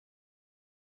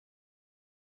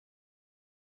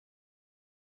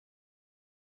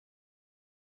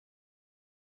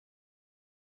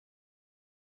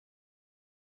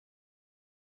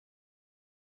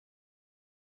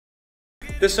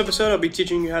This episode I'll be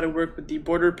teaching you how to work with the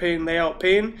BorderPane layout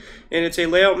pane, and it's a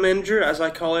layout manager, as I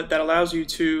call it, that allows you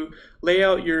to lay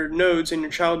out your nodes and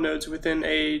your child nodes within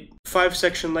a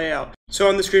 5-section layout. So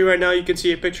on the screen right now you can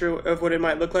see a picture of what it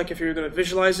might look like if you're going to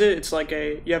visualize it. It's like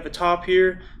you have a top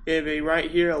here, you have a right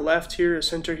here, a left here, a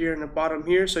center here, and a bottom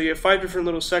here. So you have 5 different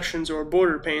little sections or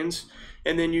border panes,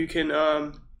 and then you can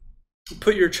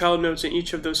put your child nodes in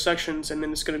each of those sections, and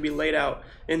then it's going to be laid out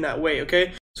in that way,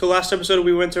 okay? So last episode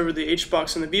we went over the H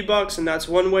box and the V box, and that's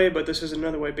one way, but this is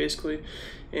another way basically.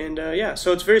 And yeah,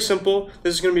 so it's very simple.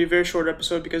 This is going to be a very short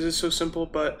episode because it's so simple,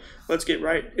 but let's get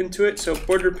right into it. So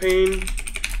border pane,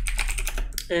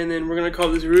 and then we're going to call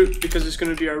this root because it's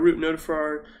going to be our root node for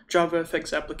our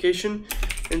JavaFX application.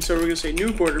 And so we're going to say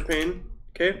new border pane,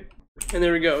 okay? And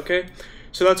there we go, okay?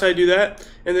 So that's how I do that.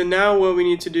 And then now what we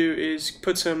need to do is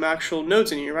put some actual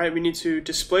nodes in here, right? We need to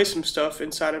display some stuff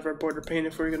inside of our border pane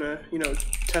if we're gonna,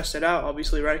 test it out,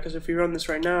 obviously, right? Because if we run this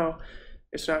right now,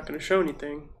 it's not gonna show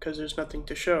anything because there's nothing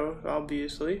to show,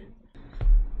 obviously.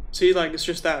 See, like, it's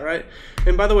just that, right?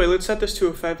 And by the way, let's set this to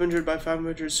a 500 by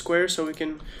 500 square so we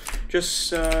can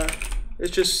just,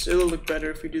 it'll look better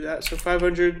if we do that. So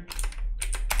 500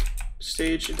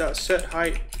 stage.set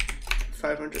height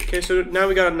 500. Okay, so now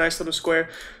we got a nice little square.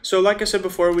 So like I said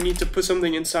before, we need to put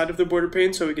something inside of the border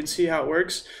pane so we can see how it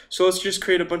works. So let's just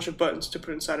create a bunch of buttons to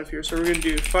put inside of here. So we're going to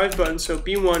do 5 buttons. So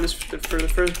B1 is for the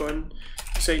first button.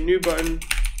 Say new button,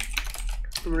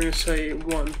 and we're going to say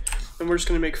 1. And we're just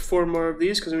going to make 4 more of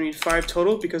these because we need 5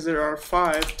 total, because there are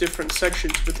 5 different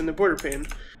sections within the border pane.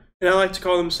 And I like to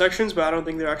call them sections, but I don't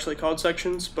think they're actually called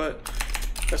sections, but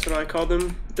that's what I call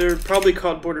them. They're probably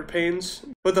called border panes,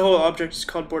 but the whole object is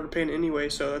called border pane anyway,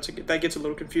 so that gets a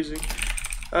little confusing.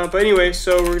 But anyway,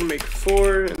 so we're gonna make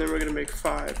 4, and then we're gonna make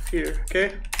 5 here,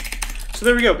 okay? So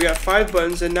there we go, we got 5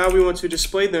 buttons, and now we want to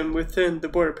display them within the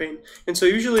border pane. And so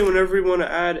usually whenever we want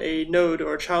to add a node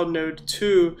or a child node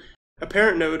to a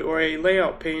parent node or a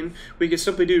layout pane, we could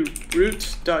simply do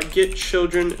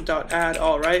root.getChildren.add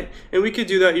all, right? And we could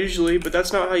do that usually, but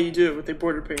that's not how you do it with a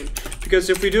border pane. Because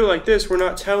if we do it like this, we're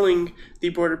not telling the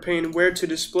border pane where to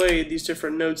display these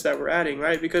different nodes that we're adding,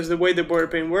 right? Because the way the border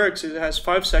pane works is it has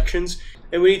 5 sections,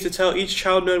 and we need to tell each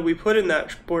child node we put in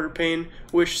that border pane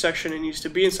which section it needs to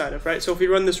be inside of, right? So if we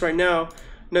run this right now,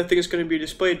 nothing is going to be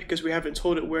displayed because we haven't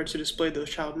told it where to display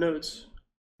those child nodes.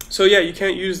 So yeah, you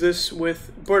can't use this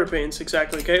with border panes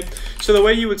exactly, okay? So the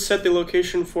way you would set the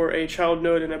location for a child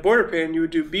node in a border pane, you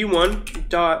would do b1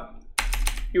 dot,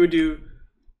 you would do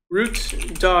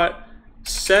root dot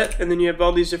set, and then you have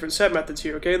all these different set methods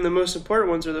here, okay? And the most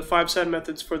important ones are the 5 set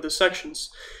methods for the sections.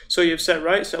 So you have set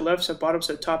right, set left, set bottom,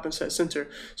 set top, and set center.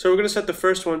 So we're going to set the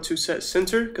first one to set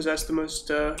center because that's the most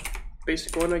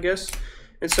basic one, I guess.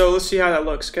 And so let's see how that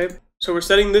looks, okay? So we're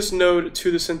setting this node to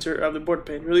the center of the border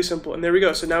pane. Really simple. And there we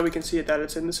go. So now we can see it that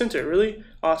it's in the center. Really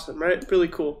awesome, right? Really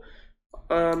cool.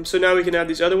 So now we can add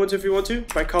these other ones if we want to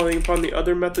by calling upon the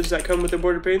other methods that come with the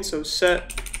border pane. So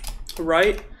set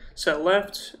right, set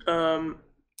left. We'll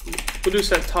do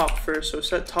set top first. So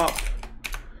set top.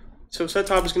 So set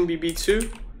top is going to be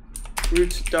B2.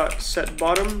 Root.set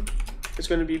bottom is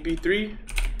going to be B3.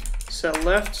 Set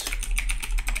left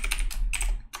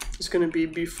is going to be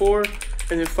B4.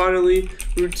 And then finally,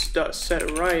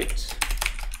 root.setRight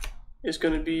is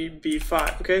going to be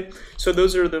B5, okay? So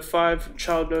those are the 5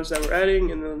 child nodes that we're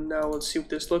adding, and then now let's see what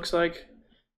this looks like.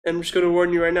 And I'm just going to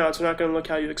warn you right now, it's not going to look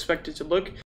how you expect it to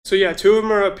look. So yeah, 2 of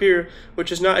them are up here,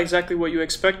 which is not exactly what you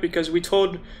expect because we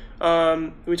told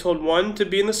 1 to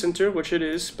be in the center, which it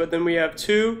is, but then we have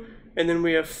 2, and then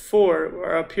we have 4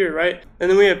 are up here, right?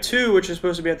 And then we have 2, which is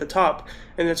supposed to be at the top,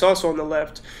 and it's also on the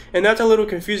left. And that's a little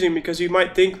confusing because you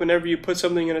might think whenever you put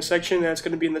something in a section that it's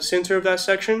going to be in the center of that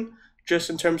section, just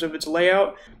in terms of its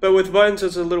layout. But with buttons,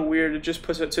 it's a little weird. It just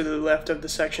puts it to the left of the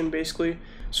section, basically.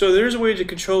 So there's a way to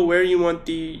control where you want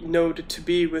the node to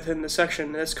be within the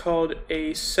section. That's called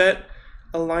a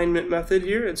setAlignment method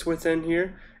here. It's within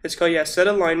here. It's called, yeah,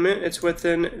 setAlignment. It's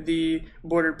within the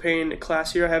border pane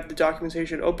class here. I have the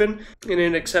documentation open, and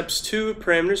it accepts 2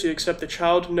 parameters. You accept the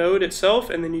child node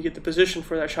itself, and then you get the position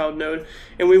for that child node.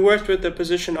 And we worked with the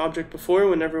position object before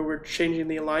whenever we're changing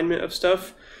the alignment of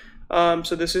stuff.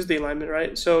 So this is the alignment,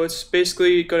 right? So it's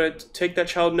basically going to take that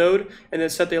child node and then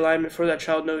set the alignment for that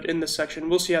child node in the section.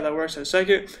 We'll see how that works in a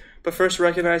second. But first,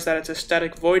 recognize that it's a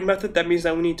static void method. That means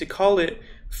that we need to call it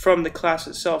from the class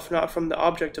itself, not from the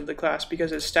object of the class,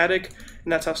 because it's static,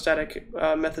 and that's how static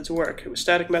methods work.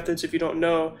 Static methods, if you don't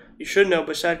know, you should know,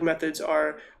 but static methods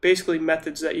are basically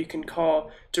methods that you can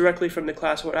call directly from the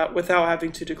class without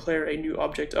having to declare a new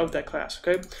object of that class,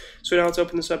 okay? So now let's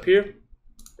open this up here.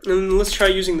 And let's try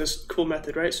using this cool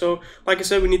method, right? So like I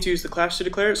said, we need to use the class to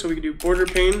declare it. So we can do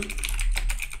borderpane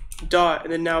dot,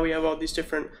 and then now we have all these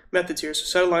different methods here.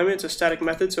 So setAlignment, it's a static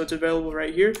method, so it's available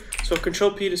right here. So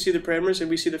Control P to see the parameters, and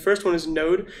we see the first one is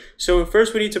node. So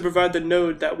first we need to provide the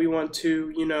node that we want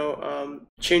to,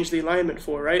 change the alignment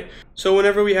for, right? So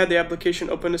whenever we had the application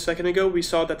open a second ago, we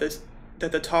saw that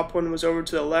the top one was over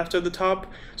to the left of the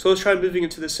top. So let's try moving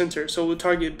it to the center. So we'll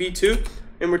target B2,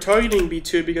 and we're targeting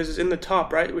B2 because it's in the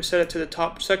top, right? We set it to the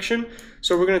top section.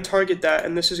 So we're going to target that,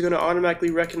 and this is going to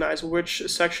automatically recognize which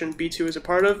section B2 is a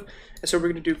part of. And so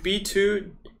we're going to do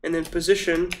B2 and then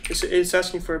position. It's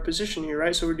asking for a position here,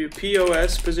 right? So we do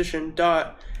POS position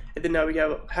dot, and then now we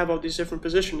have all these different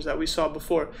positions that we saw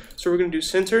before. So we're going to do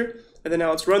center, and then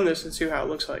now let's run this and see how it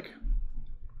looks like.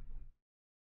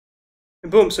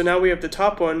 And boom, so now we have the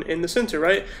top one in the center,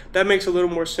 right? That makes a little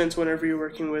more sense whenever you're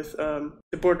working with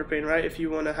the border pane, right? If you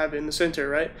want to have it in the center,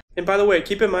 right? And by the way,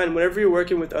 keep in mind, whenever you're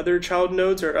working with other child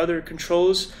nodes or other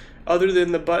controls other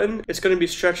than the button, it's going to be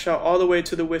stretched out all the way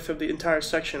to the width of the entire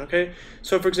section, okay?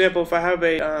 So for example, if I have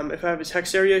a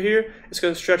text area here, it's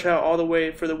going to stretch out all the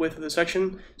way for the width of the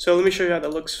section. So let me show you how that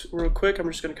looks real quick.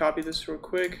 I'm just going to copy this real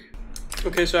quick.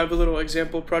 Okay, so I have a little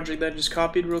example project that I just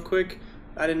copied real quick.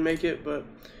 I didn't make it, but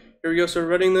here we go. So we're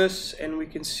running this, and we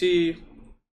can see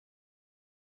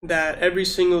that every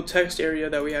single text area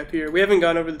that we have here, we haven't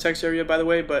gone over the text area, by the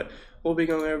way, but we'll be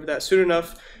going over that soon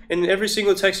enough. And every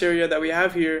single text area that we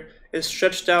have here is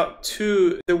stretched out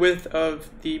to the width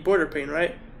of the border pane,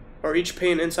 right? Or each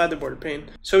pane inside the border pane.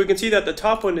 So we can see that the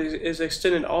top one is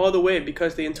extended all the way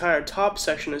because the entire top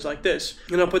section is like this.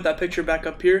 And I'll put that picture back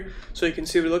up here so you can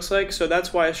see what it looks like. So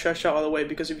that's why it's stretched out all the way,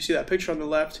 because if you see that picture on the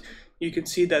left, you can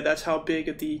see that that's how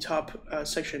big the top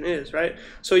section is, right?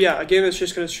 So yeah, again, it's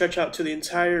just going to stretch out to the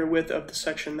entire width of the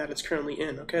section that it's currently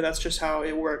in, okay? That's just how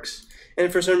it works.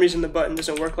 And for some reason, the button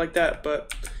doesn't work like that,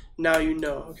 but now you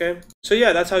know, okay? So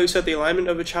yeah, that's how you set the alignment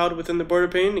of a child within the border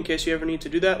pane, in case you ever need to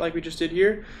do that like we just did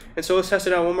here. And so let's test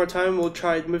it out one more time. We'll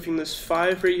try moving this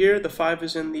 5 right here. The 5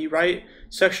 is in the right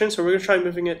section, so we're going to try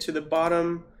moving it to the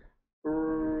bottom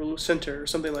center or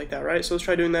something like that, right? So let's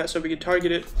try doing that so we can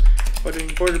target it by doing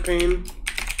borderpane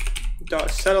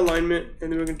dot set alignment,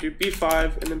 and then we're going to do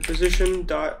B5 and then position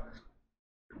dot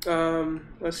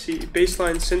let's see,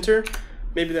 baseline center.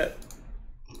 Maybe that,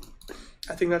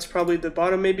 I think that's probably the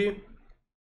bottom, maybe.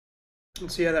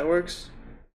 Let's see how that works.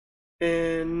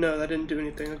 And no, that didn't do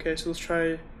anything. Okay, so let's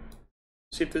try,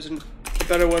 see if there's a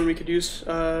better one we could use.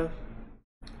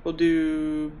 We'll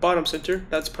do bottom center.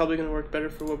 That's probably going to work better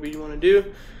for what we want to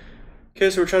do. Okay,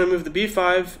 so we're trying to move the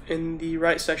B5 in the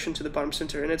right section to the bottom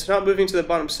center, and it's not moving to the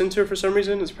bottom center for some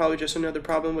reason. It's probably just another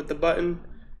problem with the button.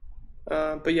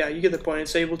 But yeah, you get the point.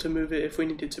 It's able to move it if we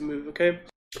needed to move, okay?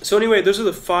 So anyway, those are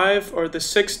the 5 or the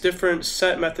 6 different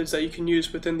set methods that you can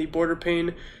use within the border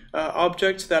pane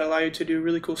object that allow you to do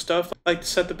really cool stuff, like to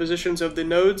set the positions of the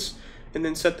nodes and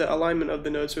then set the alignment of the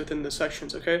nodes within the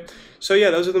sections, okay? So yeah,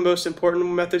 those are the most important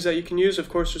methods that you can use. Of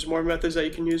course, there's more methods that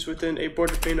you can use within a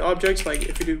border pane object. Like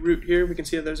if you do root here, we can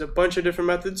see that there's a bunch of different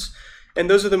methods, and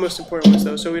those are the most important ones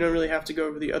though, so we don't really have to go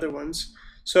over the other ones.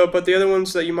 So, but the other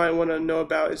ones that you might want to know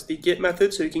about is the get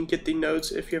method, so you can get the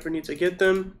nodes if you ever need to get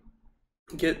them.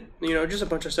 Get, just a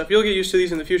bunch of stuff. You'll get used to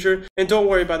these in the future. And don't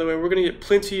worry, by the way, we're going to get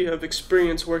plenty of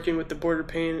experience working with the border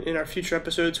pane in our future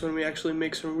episodes when we actually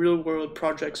make some real world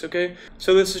projects, okay?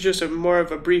 So this is just more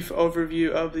of a brief overview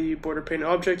of the border pane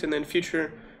object, and then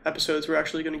future episodes we're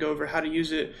actually going to go over how to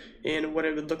use it and what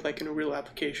it would look like in a real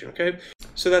application, okay?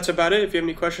 So that's about it. If you have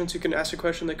any questions, you can ask a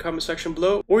question in the comment section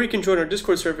below, or you can join our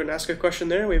Discord server and ask a question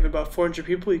there. We have about 400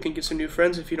 people. You can get some new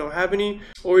friends if you don't have any,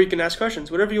 or you can ask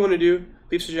questions. Whatever you want to do,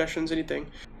 leave suggestions, anything.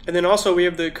 And then also we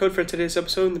have the code for today's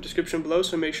episode in the description below,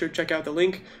 so make sure to check out the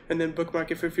link and then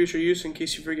bookmark it for future use in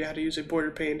case you forget how to use a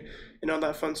border pane and all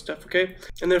that fun stuff, okay?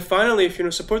 And then finally, if you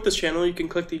want to support this channel, you can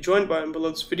click the join button below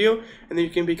this video, and then you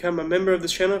can become a member of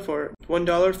this channel for $1,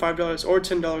 $5, or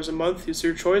 $10 a month. It's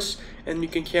your choice, and you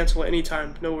can cancel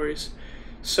anytime, no worries.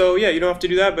 So yeah, you don't have to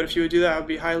do that, but if you would do that, I would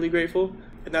be highly grateful.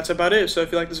 And that's about it. So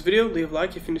if you like this video, leave a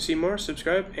like. If you want to see more,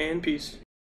 subscribe, and peace.